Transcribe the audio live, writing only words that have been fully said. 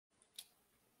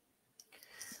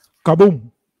Kaboom.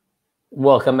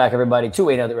 Welcome back, everybody, to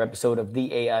another episode of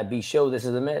the AIB Show. This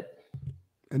is Amit.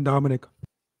 And Dominic.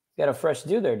 Got a fresh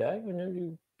dude there, Doug.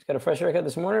 You got a fresh haircut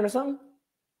this morning or something?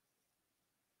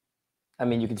 I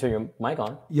mean, you can turn your mic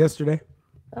on. Yesterday.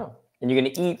 Oh. And you're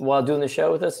going to eat while doing the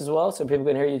show with us as well, so people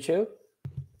can hear you chew?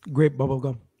 Grape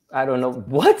bubblegum. I don't know.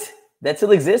 What? That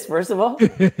still exists, first of all?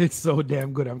 It's so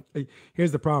damn good.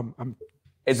 Here's the problem.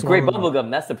 It's grape bubblegum.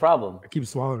 That's the problem. I keep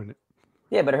swallowing it.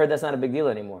 Yeah, but I heard that's not a big deal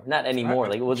anymore. Not anymore.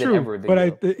 Like, it wasn't ever a big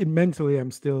deal. But mentally,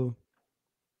 I'm still,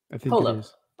 I think Hold it up.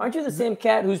 is. Aren't you the same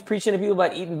cat who's preaching to people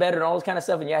about eating better and all this kind of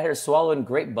stuff, and you're out here swallowing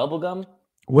grape bubblegum?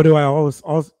 What do I always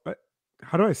how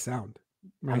do I sound?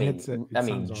 My headset. I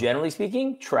mean, generally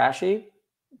speaking, trashy.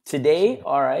 Today,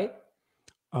 all right.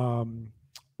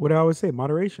 What do I always say?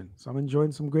 Moderation. So I'm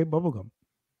enjoying some grape bubblegum.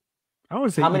 I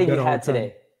always say. How many have you had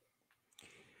today?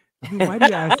 Why do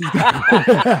you ask this guy?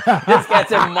 This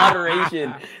guy's in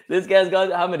moderation. This guy's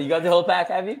got how many? You got the whole pack,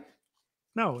 have you?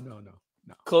 No.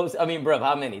 Close. I mean, bruv,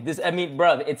 how many?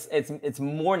 Bruv, it's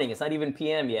morning. It's not even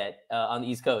PM yet on the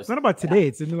East Coast. It's not about today.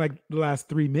 It's in like the last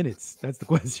 3 minutes. That's the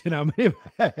question. This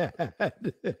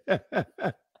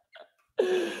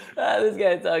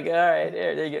guy's talking. All right,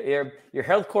 there you go. Your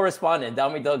health correspondent,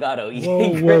 Dominic Delgado.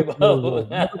 Whoa.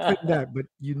 Never claim that, but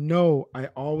I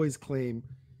always claim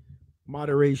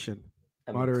moderation.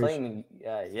 Claiming,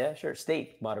 yeah, sure,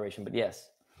 state moderation, but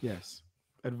yes.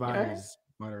 Advise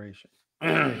moderation.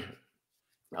 What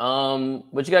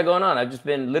you got going on? I've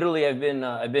been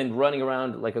running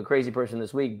around like a crazy person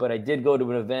this week, but I did go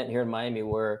to an event here in Miami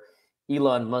where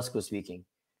Elon Musk was speaking,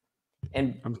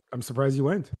 and I'm surprised you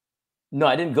went. No,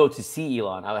 I didn't go to see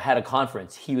Elon. I had a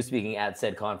conference. He was speaking at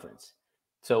said conference,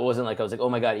 so it wasn't like I was like, oh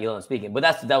my god, Elon's speaking. But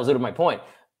that was literally my point.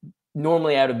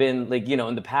 Normally, I would have been like,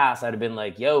 in the past, I'd have been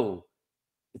like, yo,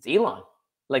 it's Elon,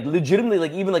 like legitimately,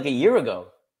 like even like a year ago.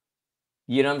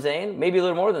 You know what I'm saying? Maybe a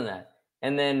little more than that.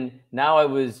 And then now I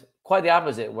was quite the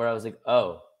opposite, where I was like,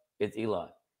 oh, it's Elon.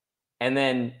 And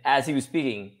then as he was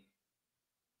speaking,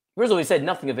 first of all, he said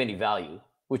nothing of any value,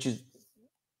 which is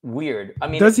weird. I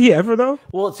mean, does he ever though?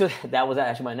 Well, so that was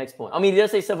actually my next point. I mean, he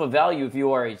does say stuff of value if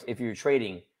you're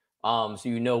trading, so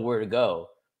you know where to go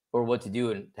or what to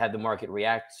do and have the market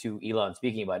react to Elon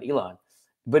speaking about Elon.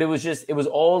 But it was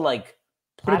all like.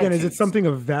 But again, is it something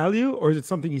of value or is it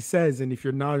something he says? And if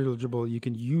you're knowledgeable, you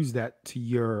can use that to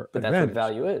your advantage. That's what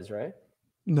value is, right?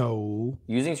 No.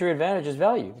 Using to your advantage is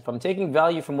value. If I'm taking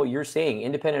value from what you're saying,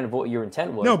 independent of what your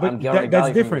intent was, no, but I'm getting that's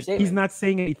value different. From your He's not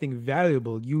saying anything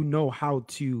valuable. You know how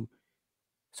to.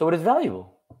 So what is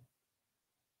valuable?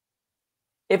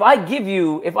 If I give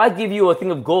you a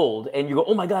thing of gold and you go,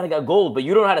 oh my God, I got gold, but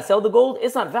you don't know how to sell the gold,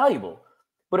 it's not valuable.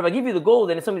 But if I give you the gold,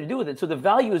 then it's something to do with it. So the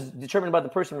value is determined by the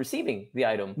person receiving the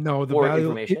item. No, the or value.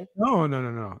 Information. No.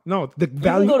 The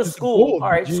value. You go to school. All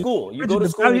right, school. You go to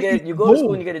school and you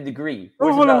get a degree.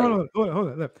 Hold on.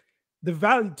 Look. The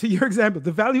value, to your example,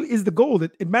 the value is the gold.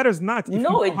 It matters not.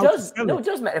 No, it does. No, it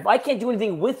does matter. If I can't do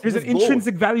anything with there's an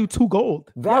intrinsic value to gold.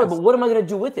 Value, but what am I going to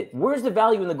do with it? Where's the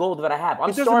value in the gold that I have?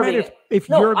 I'm starving. If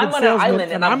you're a good I'm on an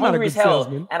island and I'm hungry as hell,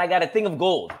 and I got a thing of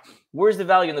gold. Where's the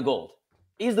value in the gold?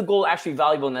 Is the gold actually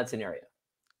valuable in that scenario?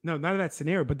 No, not in that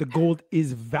scenario, but the gold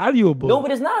is valuable. No, but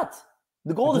it's not.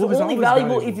 The gold is only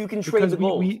valuable if you can trade the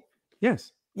gold.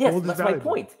 Yes, that's my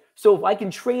point. So if I can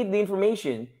trade the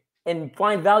information and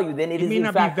find value, then it is in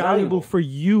fact valuable. It may not be valuable for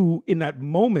you in that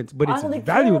moment, but it's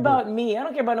valuable. I don't care about me. I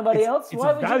don't care about nobody else. It's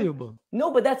valuable.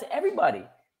 No, but that's everybody.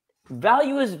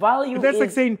 Value is value. But that's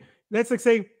like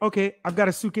saying, okay, I've got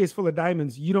a suitcase full of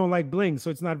diamonds. You don't like bling, so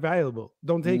it's not valuable.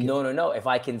 Don't take it. No. If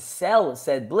I can sell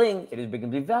said bling, it is going to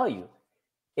be value.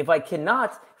 If I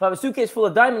cannot, if I have a suitcase full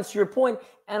of diamonds, to your point,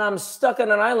 and I'm stuck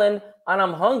on an island and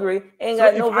I'm hungry, ain't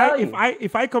got no value.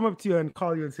 If I come up to you and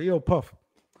call you and say, yo, Puff,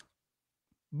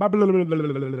 blah, blah, blah, blah, blah,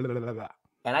 blah, blah, blah,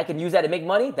 and I can use that to make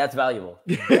money, that's valuable.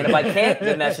 And if I can't,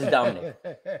 then that's just Dominic.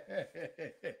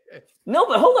 No,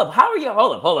 but hold up. How are you?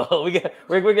 Hold up.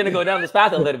 We're going to go down this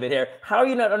path a little bit here. How are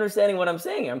you not understanding what I'm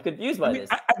saying? I'm confused by this.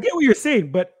 I get what you're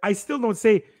saying, but I still don't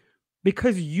say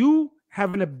because you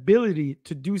have an ability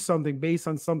to do something based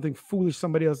on something foolish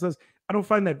somebody else does. I don't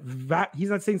find that he's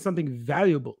not saying something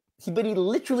valuable. But he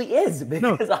literally is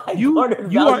because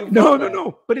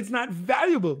No. But it's not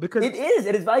valuable because it is.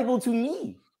 It is valuable to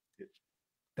me.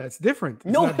 That's different.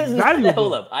 It's not valuable.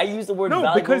 Hold up. I use the word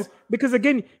valuable. Because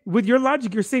again, with your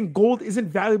logic, you're saying gold isn't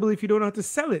valuable if you don't know how to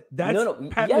sell it. That's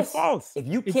patently false. If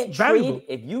you can't trade,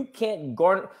 if you can't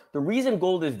garner, the reason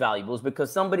gold is valuable is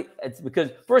because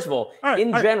first of all,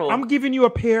 in general, I'm giving you a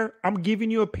pair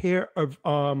of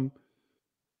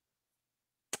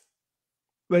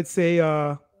let's say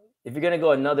If you're going to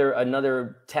go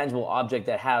another tangible object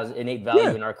that has innate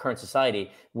value in our current society,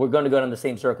 we're going to go down the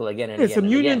same circle again and again. Some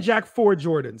Union Jack 4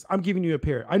 Jordans. I'm giving you a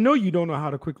pair. I know you don't know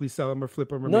how to quickly sell them or flip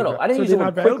them. Or no, I didn't use the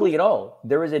word quickly at all.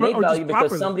 There is innate value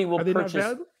because somebody will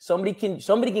purchase. Somebody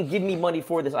can give me money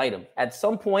for this item. At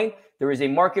some point, there is a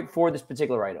market for this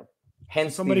particular item.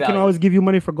 Hence, somebody can always give you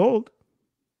money for gold.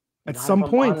 At some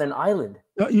point, on an island.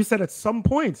 No, you said at some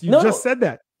point. You just said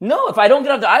that. No, if I don't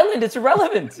get off the island, it's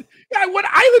irrelevant. Yeah, what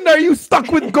island are you stuck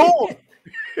with gold?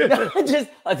 No, just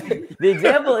the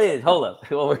example is hold up.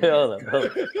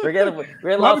 Forget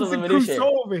lots of the minutiae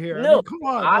over here. No, come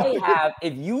on. I have.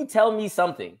 If you tell me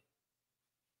something,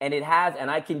 and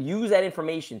I can use that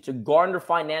information to garner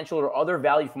financial or other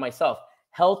value for myself,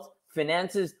 health,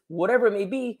 finances, whatever it may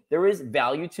be, there is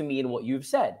value to me in what you've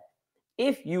said.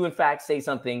 If you, in fact, say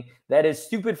something that is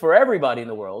stupid for everybody in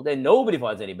the world and nobody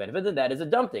finds any benefit, then that is a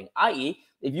dumb thing. I.e.,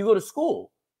 if you go to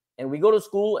school and we go to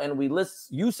school and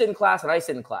you sit in class and I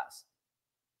sit in class.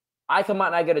 I come out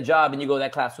and I get a job and you go,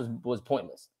 that class was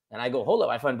pointless. And I go, hold up,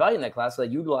 I find value in that class, so I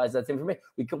utilize that information.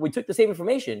 We took the same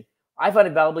information. I find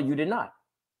it valuable, you did not.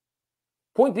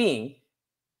 Point being,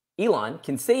 Elon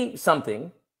can say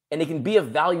something and it can be of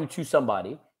value to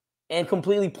somebody and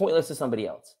completely pointless to somebody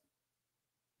else.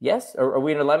 Yes? Are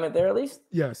we in alignment there at least?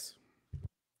 Yes.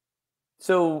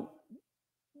 So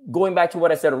going back to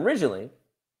what I said originally,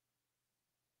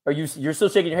 you're still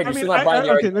shaking your head. You're still not buying the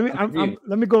argument. Okay,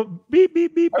 let me go beep,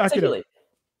 beep, beep. Back it up.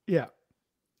 Yeah.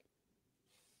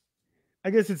 I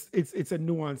guess it's a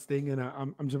nuanced thing,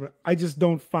 and I just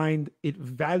don't find it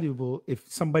valuable if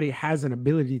somebody has an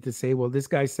ability to say, well, this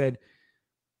guy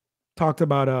talked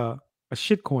about a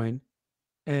shit coin,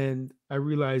 and I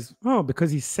realized,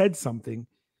 because he said something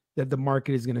that the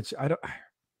market is going to,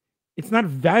 it's not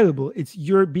valuable. It's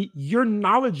you're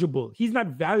knowledgeable. He's not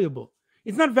valuable.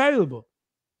 It's not valuable.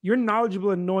 You're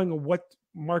knowledgeable in knowing what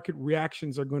market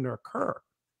reactions are going to occur.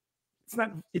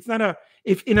 It's not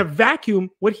if in a vacuum,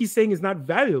 what he's saying is not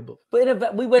valuable. But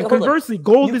conversely,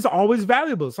 gold is always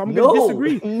valuable. So I'm going to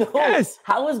disagree. No. Yes.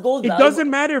 How is gold valuable? It doesn't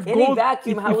matter if gold,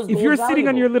 if you're sitting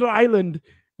on your little island,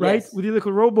 right, with your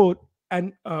little rowboat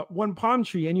and one palm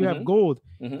tree and you have gold,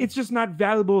 it's just not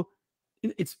valuable.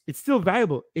 It's still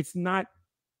valuable. It's not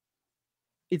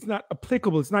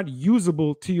applicable. It's not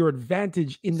usable to your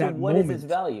advantage in that moment. What is its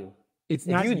value? It's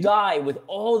not. If you die with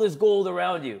all this gold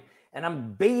around you, and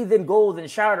I'm bathed in gold and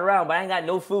showered around, but I ain't got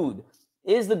no food,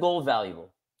 is the gold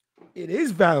valuable? It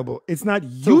is valuable. It's not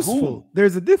useful.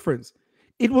 There's a difference.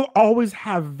 It will always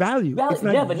have value. It's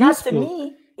not but useful. Not to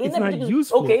me. It's not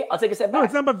useful. Okay, I'll take a step back. No,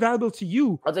 it's not about valuable to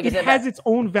you. It has its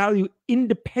own value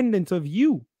independent of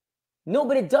you. No,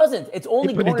 but it doesn't. It's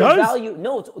only garnered value.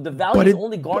 No, the value is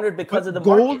only garnered because of the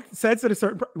gold market. Gold sets at a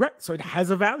certain price, right? So it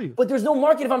has a value. But there's no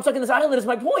market if I'm stuck in this island. Is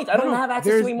my point. I don't have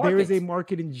access to a market. There is a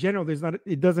market in general. There's not.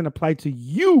 It doesn't apply to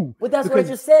you. But that's what I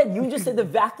just said. You just said the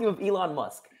vacuum of Elon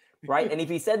Musk, right? And if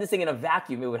he said this thing in a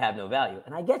vacuum, it would have no value.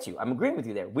 And I get you. I'm agreeing with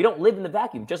you there. We don't live in the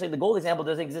vacuum. Just like the gold example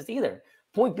doesn't exist either.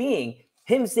 Point being,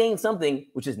 him saying something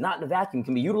which is not in a vacuum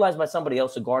can be utilized by somebody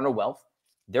else to garner wealth,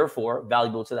 therefore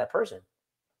valuable to that person.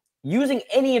 Using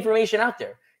any information out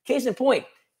there. Case in point,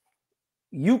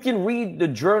 you can read the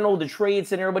journal, the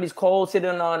trades, and everybody's calls, sitting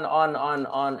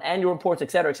on annual reports, et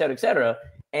cetera,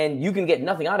 and you can get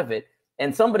nothing out of it.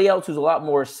 And somebody else who's a lot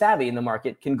more savvy in the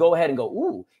market can go ahead and go,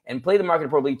 ooh, and play the market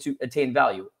appropriately to attain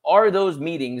value. Are those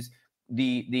meetings,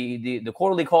 the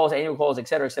quarterly calls, annual calls, et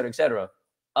cetera,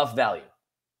 of value?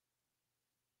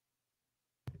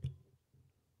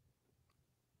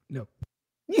 No.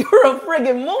 You're a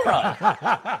friggin' moron.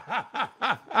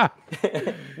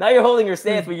 Now you're holding your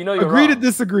stance, but you know you're wrong. Agree to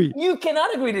disagree. You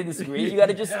cannot agree to disagree. You got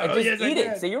to just eat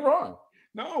it. Say you're wrong.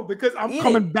 No, because I'm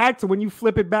coming back to when you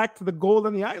flip it back to the gold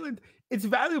on the island, it's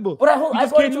valuable. But I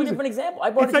brought it to a different example.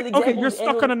 Okay, you're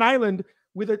stuck on an island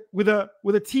with a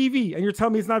TV, and you're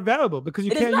telling me it's not valuable because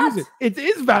you can't use it. It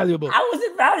is valuable. How is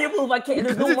it valuable if I can't?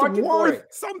 There's no market for it.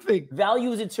 Something.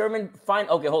 Value is determined. Fine.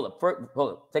 Okay, hold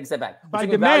up. Take a step back. By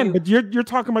demand, but you're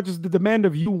talking about just the demand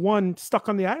of you one stuck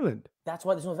on the island. That's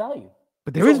why there's no value.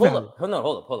 But there is value.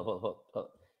 Hold up.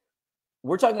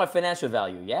 We're talking about financial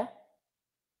value, yeah?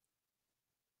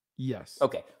 Yes.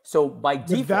 Okay. So by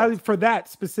default, value for that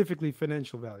specifically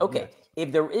financial value. Okay. Yes.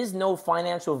 If there is no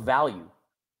financial value,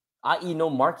 i.e.,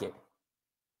 no market,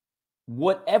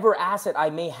 whatever asset I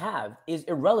may have is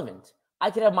irrelevant. I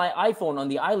could have my iPhone on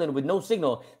the island with no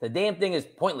signal. The damn thing is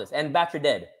pointless and battery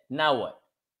dead. Now what?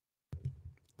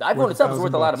 The iPhone itself is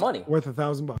worth a lot of money. Worth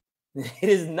 $1,000. It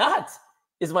is not.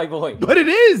 Is my point. But it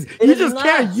is. You just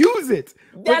can't use it.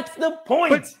 That's the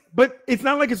point. But it's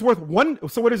not like it's worth one.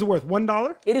 So what is it worth?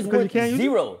 $1? It is worth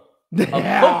zero.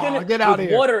 coconut get out of with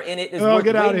here. water in it is worth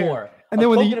Get out way of more. here. And then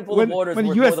when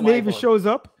the U.S. Navy iPhone. shows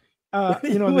up,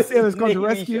 the sailors come to Navy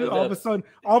rescue. shows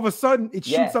All of a sudden, it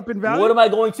shoots up in value. What am I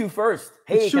going to first?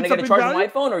 Hey, can I shoots get up a in charge on value?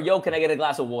 my iPhone, or yo, can I get a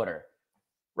glass of water?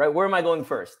 Right? Where am I going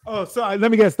first? Oh, so let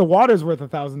me guess. The water's worth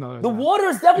 $1,000. The water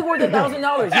is definitely worth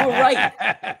 $1,000. You were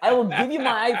right. I will give you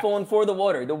my iPhone for the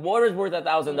water. The water is worth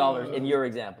 $1,000 in your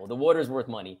example. The water is worth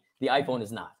money. The iPhone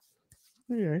is not.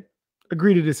 Okay.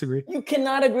 Agree to disagree. You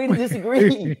cannot agree to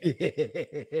disagree.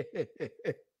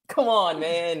 Come on,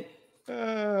 man.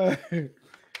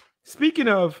 Speaking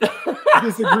of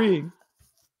disagreeing,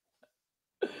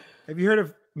 have you heard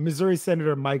of Missouri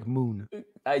Senator Mike Moon?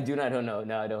 I do not know.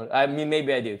 No, I don't. I mean,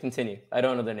 maybe I do. Continue. I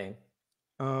don't know their name.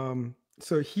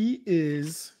 So he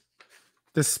is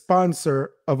the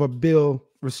sponsor of a bill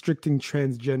restricting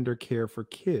transgender care for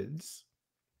kids.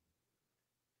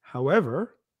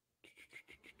 However,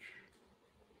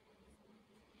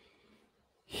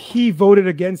 he voted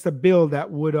against a bill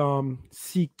that would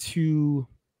seek to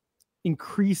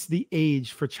increase the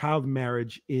age for child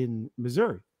marriage in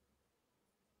Missouri.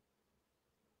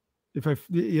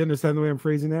 You understand the way I'm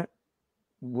phrasing that?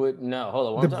 No,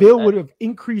 hold on. The bill would have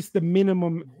increased the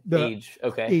minimum age,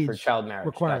 for child marriage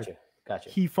required. Gotcha.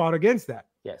 He fought against that.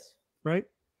 Yes. Right.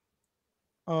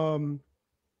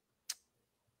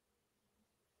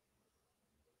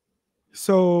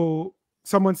 So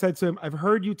someone said to him, "I've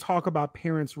heard you talk about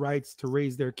parents' rights to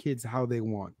raise their kids how they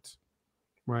want."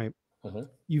 Right. Mm-hmm.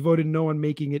 You voted no on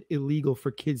making it illegal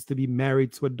for kids to be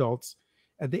married to adults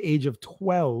at the age of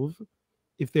 12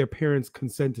 if their parents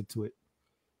consented to it.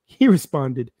 He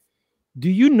responded, "Do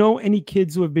you know any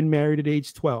kids who have been married at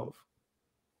age 12?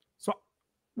 So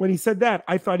when he said that,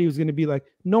 I thought he was going to be like,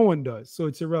 no one does, so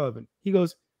it's irrelevant. He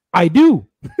goes, "I do."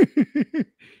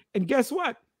 And guess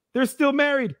what? They're still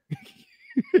married.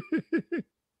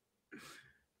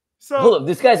 So hold up,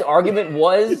 this guy's argument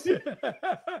was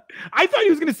I thought he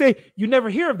was going to say, you never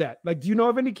hear of that. Like, do you know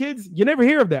of any kids? You never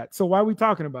hear of that. So why are we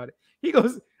talking about it? He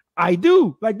goes, "I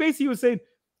do." Like, basically he was saying,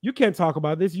 you can't talk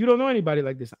about this. You don't know anybody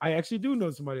like this. I actually do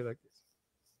know somebody like this.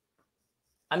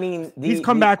 I mean, he's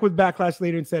come back with backlash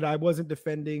later and said, I wasn't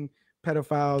defending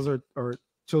pedophiles or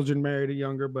children married or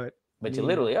younger, but you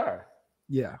literally are.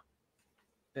 Yeah.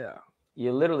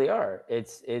 You literally are.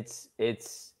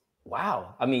 It's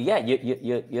wow. I mean, yeah,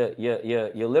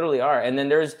 you literally are. And then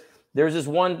there's this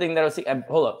one thing that I was thinking.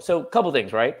 Hold up. So a couple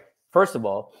things, right? First of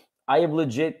all, I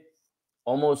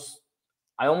almost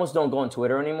don't go on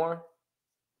Twitter anymore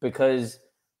because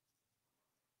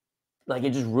like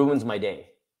it just ruins my day.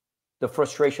 The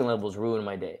frustration levels ruin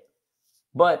my day.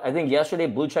 But I think yesterday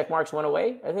blue check marks went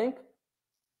away, I think,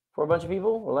 for a bunch of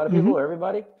people, a lot of people,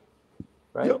 everybody.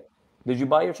 Right? Yep. Did you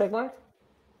buy your check mark?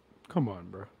 Come on,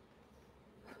 bro.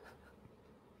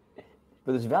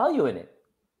 But there's value in it.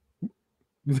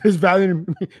 There's value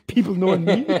in people knowing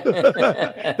me.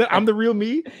 That I'm the real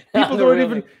me. People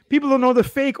don't know the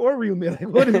fake or real me. Like,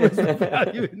 what is the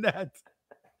value in that?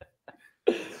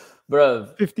 Bro.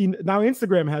 15 now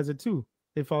Instagram has it too.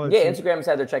 They follow it. Yeah, Instagram's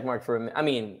had their check mark for I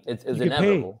mean, it's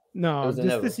inevitable. No,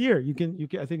 this year you can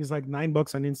I think it's like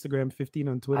 $9 on Instagram, 15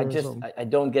 on Twitter. I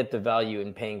don't get the value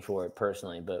in paying for it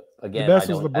personally, but again, the best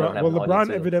was LeBron. Well,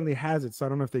 LeBron evidently has it, so I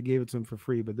don't know if they gave it to him for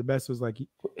free, but the best was like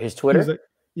his Twitter.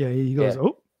 He goes,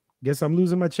 "Oh, guess I'm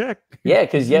losing my check." Yeah,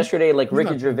 because yesterday, like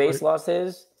Ricky Gervais lost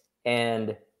his,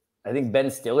 and I think Ben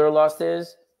Stiller lost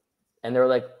his, and they were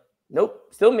like, "Nope,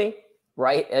 still me."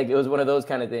 Right? Like it was one of those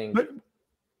kind of things. But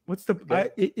what's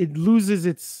it loses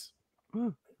its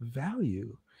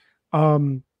value,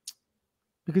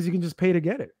 because you can just pay to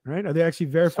get it, right? Are they actually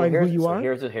verifying who you are?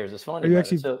 Here's this funny. Do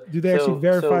they actually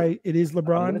verify it is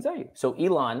LeBron? I'm going to tell you. So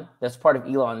Elon, that's part of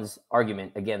Elon's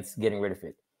argument against getting rid of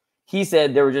it. He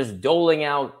said they were just doling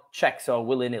out checks all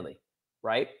willy-nilly,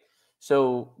 right?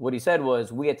 So what he said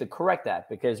was we had to correct that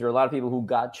because there are a lot of people who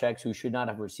got checks who should not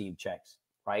have received checks,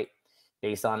 right?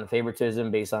 Based on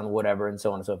favoritism, based on whatever, and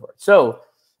so on and so forth. So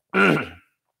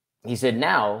he said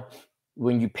now,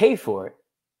 when you pay for it,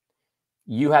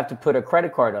 you have to put a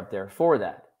credit card up there for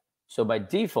that. So by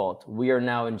default, we are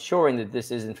now ensuring that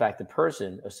this is in fact the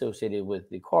person associated with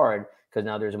the card because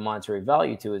now there's a monetary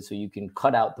value to it. So you can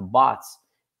cut out the bots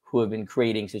who have been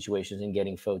creating situations and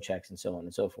getting faux checks and so on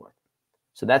and so forth.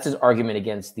 So that's his argument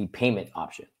against the payment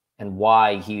option and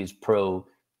why he's pro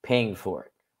paying for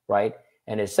it, right?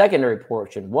 And his secondary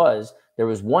portion was there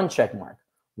was one check mark,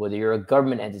 whether you're a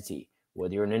government entity,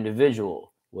 whether you're an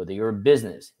individual, whether you're a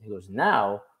business. He goes,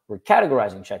 now we're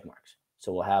categorizing check marks.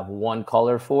 So we'll have one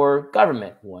color for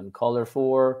government, one color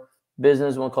for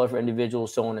business, one color for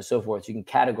individuals, so on and so forth. So you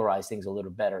can categorize things a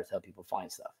little better to help people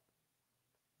find stuff.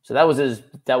 So that was his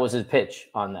pitch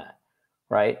on that,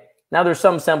 right? Now there's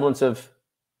some semblance of,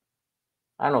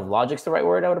 I don't know if logic's the right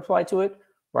word I would apply to it,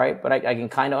 right? But I can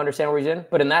kind of understand where he's in.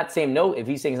 But in that same note, if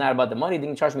he's saying it's not about the money, then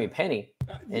you charge me a penny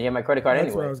and you have my credit card anyway.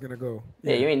 That's where I was gonna go.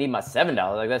 Yeah, you ain't need my $7.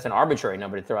 Like that's an arbitrary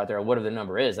number to throw out there, or whatever the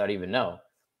number is, I don't even know,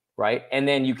 right? And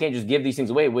then you can't just give these things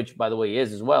away, which by the way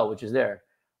is as well, which is there.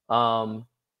 I'm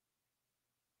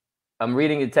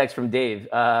reading a text from Dave.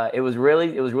 It was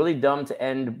really dumb to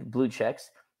end blue checks.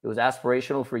 It was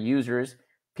aspirational for users.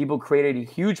 People created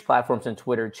huge platforms on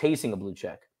Twitter chasing a blue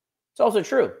check. It's also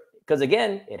true because,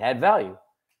 again, it had value,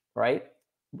 right?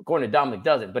 According to Dominic,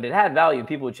 doesn't, but it had value.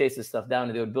 People would chase this stuff down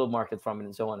and they would build markets from it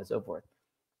and so on and so forth.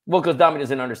 Well, because Dominic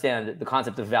doesn't understand the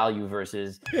concept of value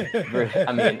versus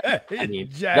I mean,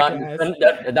 Dominic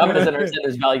doesn't understand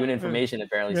this value in information,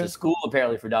 apparently. So school,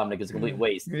 apparently, for Dominic is a complete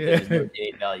waste. There's no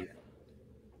innate value.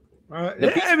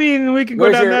 I mean, we can go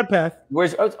down that path.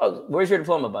 Where's your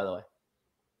diploma, by the way?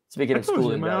 Speaking of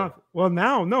school and value. Well,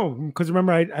 now, no, because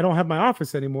remember, I don't have my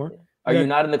office anymore. Are you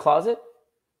not in the closet?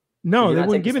 No, they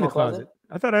wouldn't give me the closet.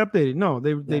 I thought I updated. No,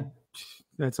 they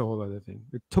that's a whole other thing.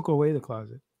 They took away the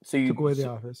closet. So you took away the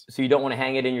office. So you don't want to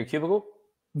hang it in your cubicle?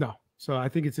 No. So I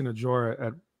think it's in a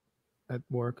drawer at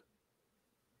work.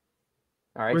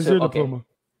 All right. Where's your diploma?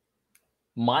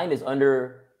 Mine is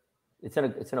under. It's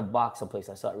in a box someplace.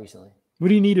 I saw it recently. What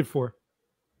do you need it for?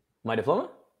 My diploma?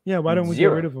 Yeah. Why don't we get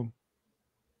rid of them?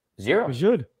 Zero. We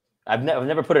should. I've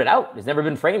never put it out. It's never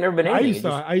been framed. Never been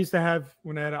anything. I used to have,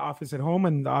 when I had an office at home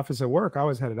and the office at work, I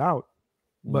always had it out.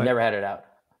 But never had it out.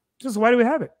 Just why do we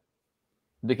have it?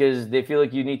 Because they feel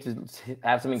like you need to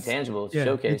have something tangible to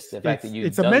showcase the fact that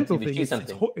you've done, a mental thing.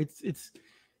 Something. It's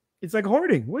like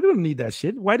hoarding. We don't need that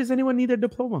shit. Why does anyone need their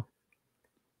diploma?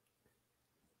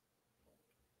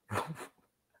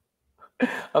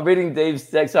 I'm reading Dave's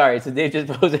text. Sorry, so Dave just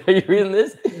posted. Are you reading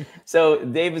this? So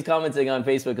Dave is commenting on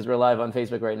Facebook because we're live on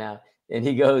Facebook right now, and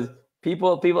he goes,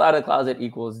 "People out of the closet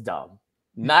equals dumb.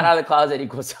 Not out of the closet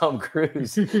equals Tom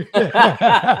Cruise."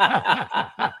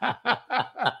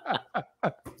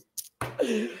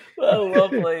 Well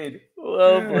played.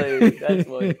 Well played. That's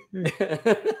funny.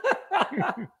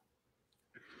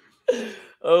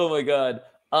 Oh my God.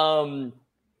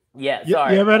 Yeah.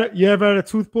 Sorry. You ever had a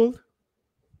tooth pulled?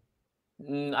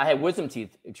 I had wisdom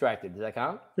teeth extracted. Does that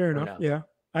count? Fair enough. No? Yeah,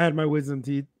 I had my wisdom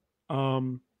teeth. I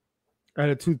had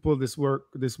a tooth pulled this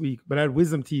week, but I had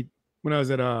wisdom teeth when I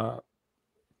was at UM.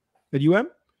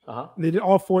 They did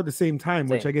all four at the same time,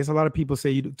 which I guess a lot of people say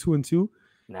you do 2 and 2.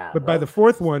 Nah, but by the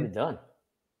fourth one, done.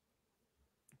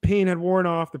 Pain had worn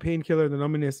off, the painkiller, the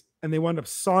numbness, and they wound up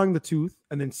sawing the tooth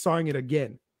and then sawing it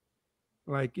again.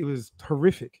 Like, it was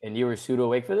horrific. And you were pseudo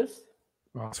awake for this?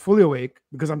 Well, I was fully awake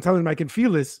because I'm telling them I can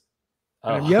feel this.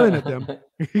 I'm yelling at them.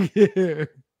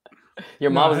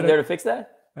 Your mom wasn't there to fix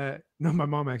that? No, my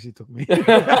mom actually took me.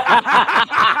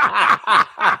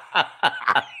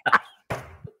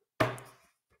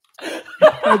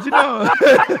 How'd you know?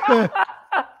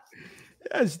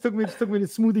 Yeah, she took me to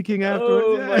Smoothie King afterwards.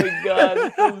 Oh my God,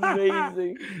 that's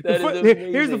amazing. That is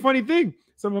amazing. Here's the funny thing.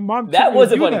 So my mom that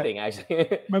was a funny thing,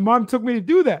 actually. My mom took me to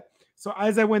do that. So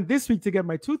as I went this week to get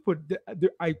my tooth put,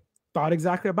 I thought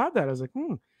exactly about that. I was like,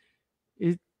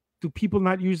 do people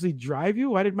not usually drive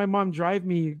you? Why did my mom drive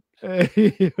me when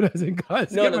I was in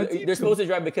college? No, they're supposed to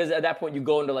drive because at that point you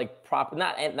go into like proper,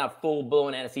 not full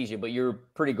blown anesthesia, but you're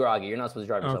pretty groggy. You're not supposed to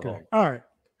drive yourself home. All right.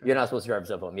 You're not supposed to drive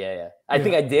yourself home. Yeah. I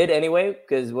think I did anyway,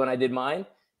 because when I did mine,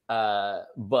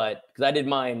 but because I did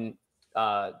mine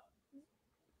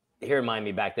here in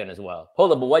Miami back then as well.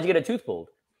 Hold up, but why'd you get a tooth pulled?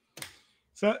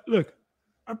 So look,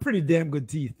 I'm pretty damn good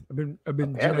teeth. I've been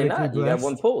apparently not. You got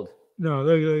one pulled. No,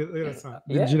 look at that son. I've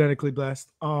been genetically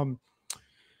blessed. You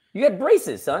got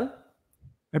braces, son.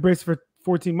 I braced for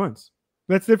 14 months.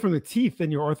 That's different with teeth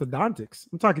than your orthodontics.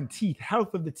 I'm talking teeth,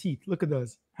 health of the teeth. Look at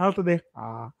those. Health of the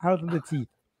teeth.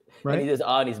 Right.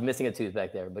 And he's missing a tooth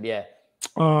back there. But yeah.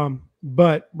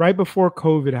 But right before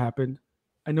COVID happened,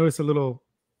 I noticed a little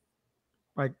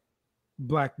like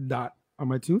black dot on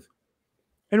my tooth.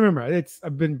 And remember,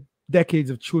 I've been decades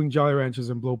of chewing Jolly Ranchers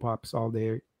and blow pops all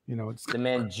day. You know, the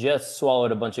man just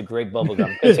swallowed a bunch of grape bubble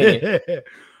gum. Continue.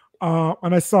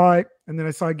 And I saw it, and then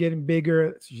I saw it getting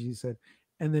bigger. That's what she said.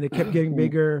 And then it kept getting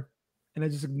bigger, and I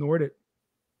just ignored it.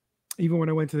 Even when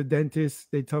I went to the dentist,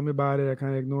 they tell me about it. I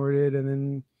kind of ignored it, and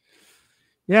then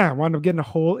I wound up getting a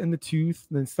hole in the tooth,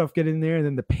 and then stuff get in there, and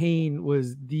then the pain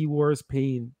was the worst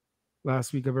pain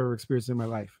last week I've ever experienced in my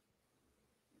life.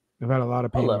 I've had a lot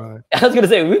of pain in my life. I was going to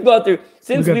say, we've gone through,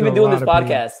 since we've been doing this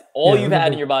podcast, all you've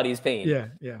had in your body is pain. Yeah.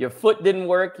 Your foot didn't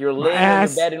work. You're laying on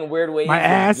your bed in weird ways. My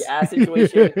ass. Your ass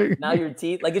situation. Now your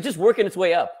teeth. Like, it's just working its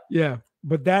way up. Yeah.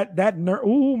 But that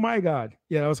oh my God.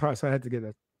 Yeah, that was hard. So I had to get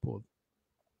that pulled.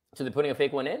 So they're putting a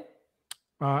fake one in?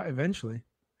 Eventually.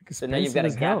 So now you've got a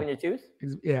gap in your tooth?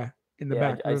 Yeah, in the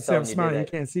Yeah, back. I Let's saw say I'm when you did smiling. You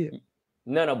that. can't see it.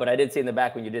 No, but I did see in the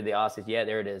back when you did the osseous. Yeah,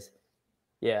 there it is.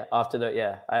 Yeah, off to the,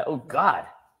 yeah. Oh, God.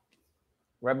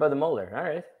 Right by the molar. All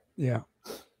right. Yeah.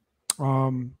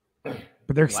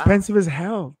 But they're expensive as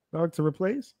hell, dog, to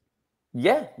replace.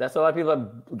 Yeah, that's why a lot of people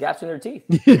have gaps in their teeth.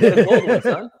 Get a gold one,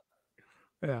 son.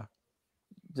 Yeah.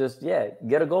 Just,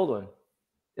 get a gold one.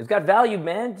 It's got value,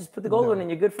 man. Just put the gold one and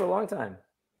you're good for a long time.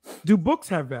 Do books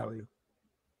have value?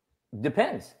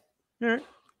 Depends. All right.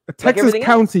 A Texas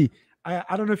county.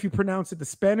 I don't know if you pronounce it the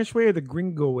Spanish way or the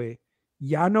gringo way.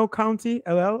 Llano County,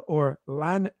 LL, or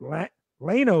Llano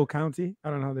County. I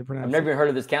don't know how they pronounce it. I've never even heard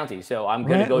of this county, so I'm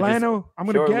going to go Llano. I'm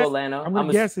going to guess. Llano. I'm going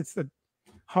to guess it's the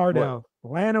hard L.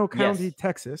 Llano County, yes.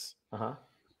 Texas.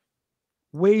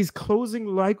 Weighs closing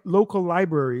local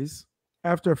libraries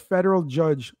after a federal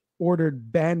judge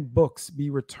ordered banned books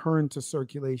be returned to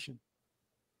circulation.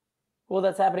 Well,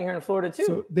 that's happening here in Florida too.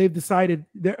 So they've decided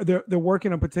they're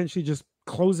working on potentially just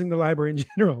closing the library in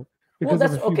general. Well,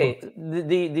 that's okay.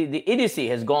 The idiocy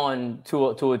has gone to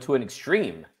an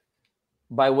extreme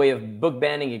by way of book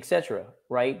banning, etc.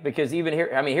 Right? Because even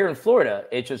here, I mean, here in Florida,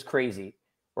 it's just crazy,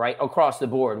 right? Across the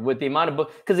board with the amount of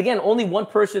books. Because again, only one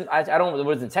person. I don't know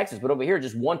what it's in Texas, but over here,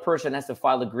 just one person has to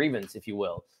file a grievance, if you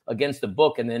will, against the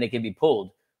book, and then it can be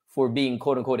pulled for being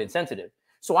quote unquote insensitive.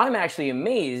 So I'm actually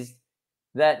amazed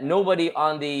that nobody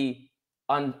on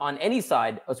any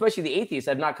side, especially the atheists,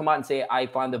 have not come out and say, I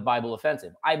find the Bible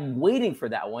offensive. I'm waiting for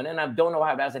that one, and I don't know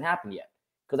how it hasn't happened yet,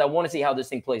 because I want to see how this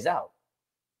thing plays out,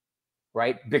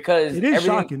 right? Because it is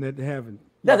shocking that they haven't.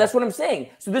 Yeah, that's what I'm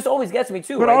saying. So this always gets me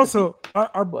too. But right? also,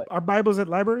 are Bibles at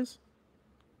libraries?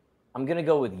 I'm going to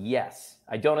go with yes.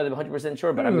 I don't know 100%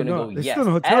 sure, but I'm going to go yes. Still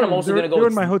in hotel and I'm also going to go They were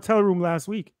in my hotel room last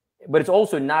week. But it's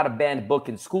also not a banned book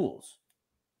in schools.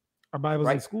 Are Bibles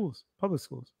in schools? Public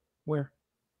schools? Where?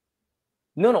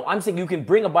 No. I'm saying you can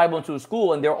bring a Bible into a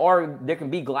school, and there can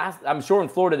be glass. I'm sure in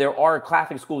Florida there are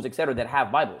Catholic schools, etc., that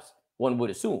have Bibles. One would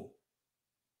assume,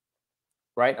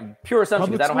 right? I'm pure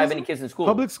assumption because I don't have any kids in school.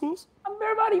 Public schools? I'm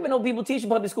not even know people teach in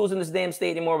public schools in this damn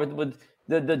state anymore. With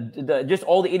the just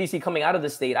all the idiocy coming out of the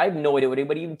state, I have no idea what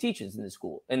anybody even teaches in this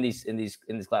school in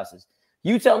these classes.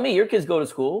 You tell me. Your kids go to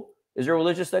school. Is there a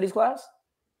religious studies class?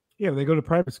 Yeah, they go to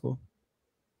private school.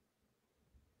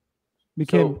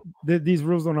 These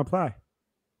rules don't apply.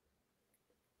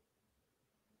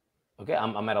 Okay,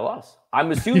 I'm at a loss.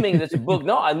 I'm assuming that's a book.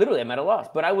 No, I'm at a loss.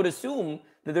 But I would assume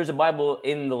that there's a Bible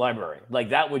in the library. Like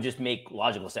that would just make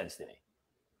logical sense to me.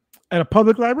 At a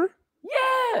public library?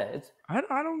 Yeah. I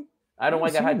don't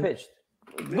like that high pitched.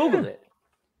 Google it.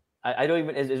 I don't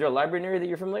even. Is there a library area that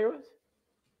you're familiar with?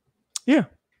 Yeah.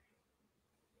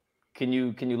 Can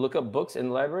you look up books in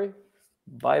the library?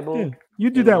 Bible. Yeah. You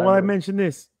do that while I mention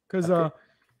this. Because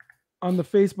on the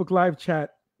Facebook live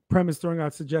chat, Premise throwing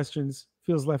out suggestions,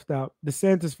 feels left out.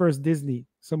 DeSantis versus Disney,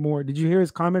 some more. Did you hear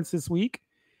his comments this week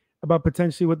about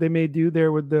potentially what they may do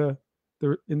there with the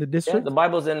in the district? Yeah, the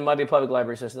Bible's in might be a public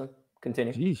library system.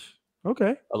 Continue. Jeez.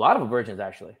 Okay. A lot of virgins,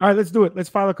 actually. All right, let's do it. Let's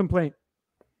file a complaint.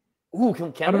 Ooh,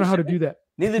 can I don't know how to do that.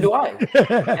 Neither do I.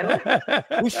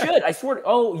 We should. I swear.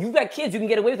 Oh, you've got kids. You can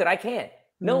get away with it. I can't.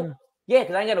 No. Yeah,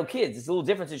 because I ain't got no kids. It's a little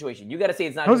different situation. You got to say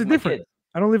it's not. How's it different? Kids.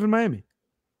 I don't live in Miami.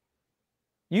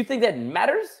 You think that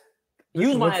matters?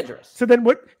 Use my address. So then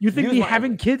what? You think me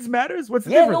having kids matters? What's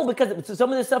the difference? No, because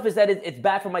some of this stuff is that it's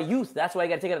bad for my youth. That's why I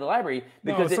got to take it out of the library,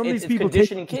 because some of these people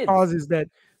conditioning kids. Causes that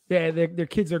their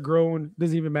kids are grown.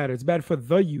 Doesn't even matter. It's bad for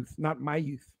the youth, not my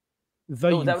youth. Is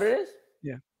that what it is?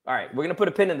 Yeah. All right. We're going to put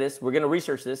a pin in this. We're going to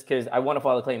research this because I want to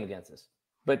file a claim against this.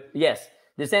 But yes,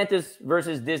 DeSantis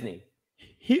versus Disney.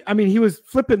 He was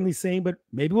flippantly saying, but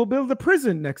maybe we'll build a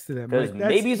prison next to them. Because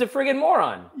maybe he's a friggin'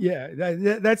 moron. Yeah,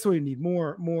 that's what we need.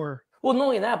 More. Well, not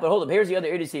only that, but hold up. Here's the other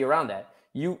idiocy around that.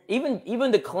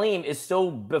 Even the claim is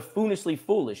so buffoonishly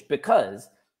foolish because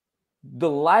the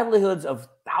livelihoods of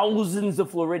thousands of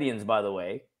Floridians, by the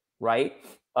way, right,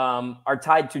 are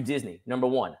tied to Disney, number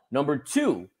one. Number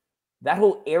two, that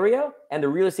whole area and the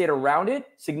real estate around it,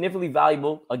 significantly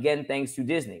valuable, again, thanks to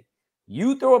Disney.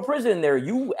 You throw a prison in there,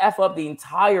 you F up the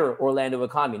entire Orlando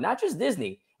economy, not just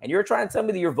Disney. And you're trying to tell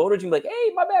me that your voters can be like,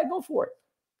 hey, my bad, go for it.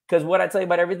 Because what I tell you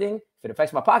about everything, if it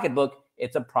affects my pocketbook,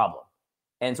 it's a problem.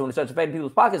 And so when it starts affecting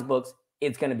people's pocketbooks,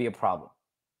 it's going to be a problem.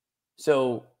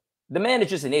 So the man is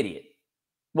just an idiot.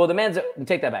 Well,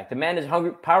 take that back. The man is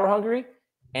hungry, power hungry.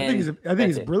 And I think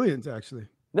he's brilliant, actually.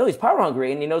 No, he's power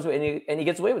hungry, and he knows and he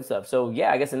gets away with stuff. So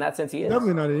yeah, I guess in that sense he is.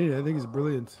 Definitely not an idiot. I think he's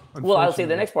brilliant. Well, I'll say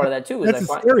the next part of that too is that's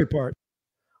the scary part.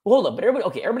 Well, hold up, but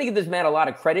everybody give this man a lot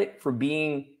of credit for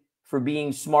being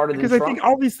smarter than Because I Trump. think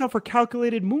all these stuff are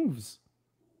calculated moves.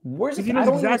 Where's Because he knows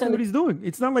exactly what he's doing.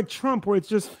 It's not like Trump where it's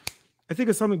just, I think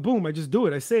of something, boom, I just do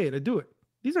it. I say it, I do it.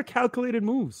 These are calculated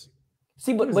moves.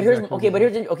 See, but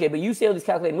you say all these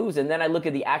calculated moves, and then I look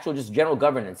at the actual just general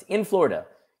governance in Florida.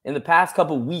 In the past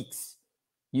couple of weeks,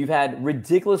 you've had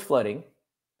ridiculous flooding,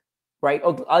 right?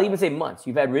 Oh, I'll even say months.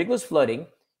 You've had ridiculous flooding.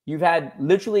 You've had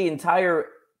literally entire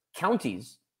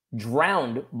counties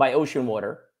drowned by ocean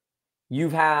water.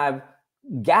 You've had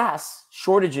gas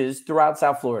shortages throughout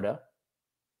South Florida,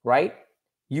 right?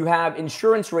 You have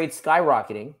insurance rates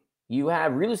skyrocketing. You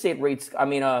have real estate rates,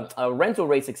 rental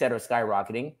rates, et cetera,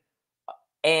 skyrocketing,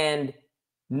 and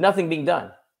nothing being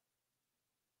done.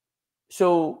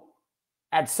 So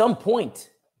at some point,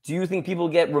 do you think people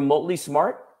get remotely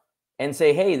smart and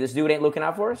say, hey, this dude ain't looking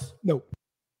out for us? No.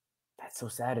 That's so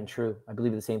sad and true. I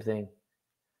believe the same thing.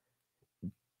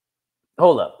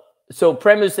 Hold up. So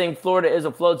Prem is saying Florida is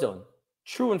a flood zone.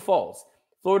 True and false.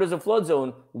 Florida is a flood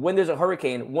zone. When there's a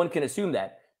hurricane, one can assume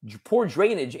that. Poor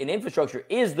drainage and infrastructure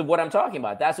is what I'm talking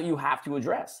about. That's what you have to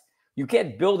address. You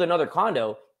can't build another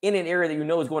condo in an area that you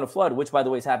know is going to flood, which, by the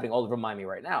way, is happening all over Miami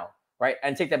right now, right?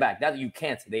 And take that back. That you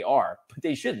can't. They are, but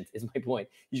they shouldn't, is my point.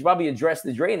 You should probably address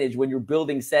the drainage when you're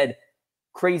building said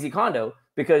crazy condo,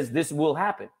 because this will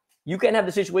happen. You can't have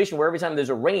the situation where every time there's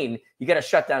a rain, you got to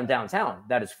shut down downtown.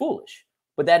 That is foolish.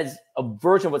 But that is a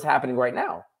version of what's happening right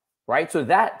now, right? So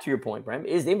that, to your point, Bram,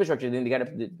 is the infrastructure thing you got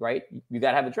to, right? You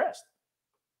got to have addressed.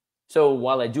 So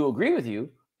while I do agree with you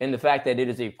in the fact that it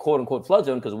is a quote-unquote flood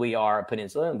zone because we are a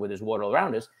peninsula and where there's water all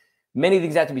around us, many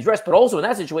things have to be addressed. But also in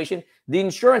that situation, the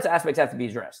insurance aspects have to be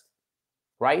addressed,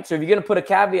 right? So if you're going to put a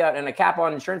caveat and a cap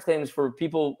on insurance claims for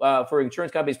people, for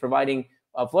insurance companies providing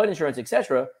flood insurance,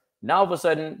 etc., now all of a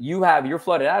sudden you're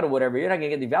flooded out or whatever. You're not going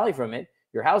to get the value from it.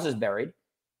 Your house is buried.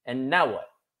 And now what?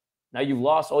 Now you've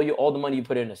lost all the money you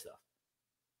put into stuff.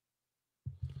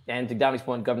 And to Dominic's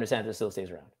point, Governor DeSantis still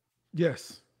stays around.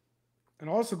 Yes. And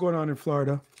also going on in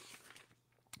Florida,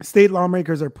 state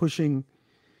lawmakers are pushing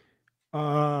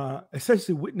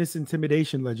essentially witness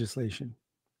intimidation legislation.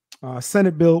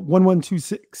 Senate Bill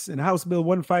 1126 and House Bill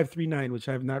 1539, which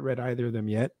I have not read either of them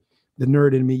yet. The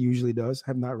nerd in me usually does.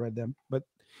 Have not read them, but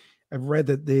I've read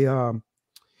that they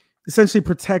essentially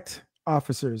protect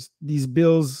officers. These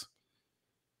bills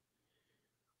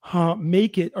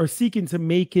are seeking to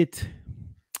make it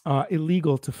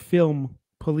illegal to film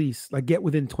police, like get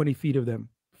within 20 feet of them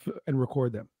and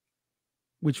record them,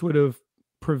 which would have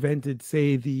prevented,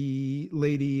 say, the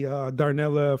lady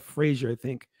Darnella Frazier, I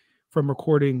think, from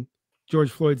recording George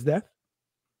Floyd's death.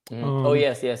 Oh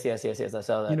yes, I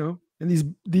saw that. You know,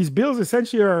 and these bills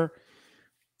essentially are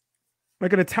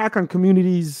like an attack on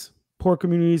communities, poor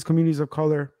communities, communities of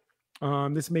color.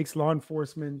 This makes law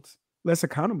enforcement less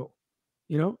accountable,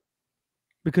 you know,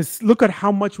 because look at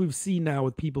how much we've seen now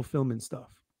with people filming stuff.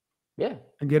 Yeah.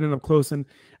 And getting up close. And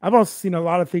I've also seen a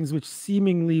lot of things which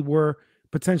seemingly were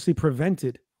potentially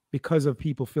prevented because of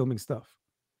people filming stuff,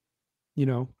 you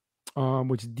know,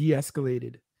 which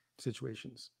de-escalated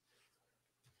situations.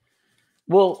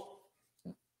 Well,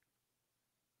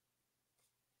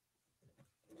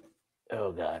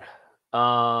 oh God.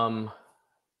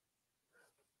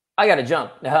 I got to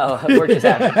jump. Work just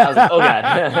happened. I was like, oh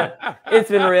God. It's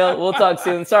been real. We'll talk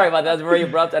soon. Sorry about that. That was very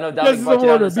abrupt. I know Dominic brought you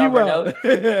down on a somber note.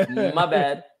 My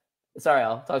bad. Sorry,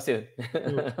 I'll talk soon.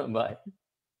 Bye.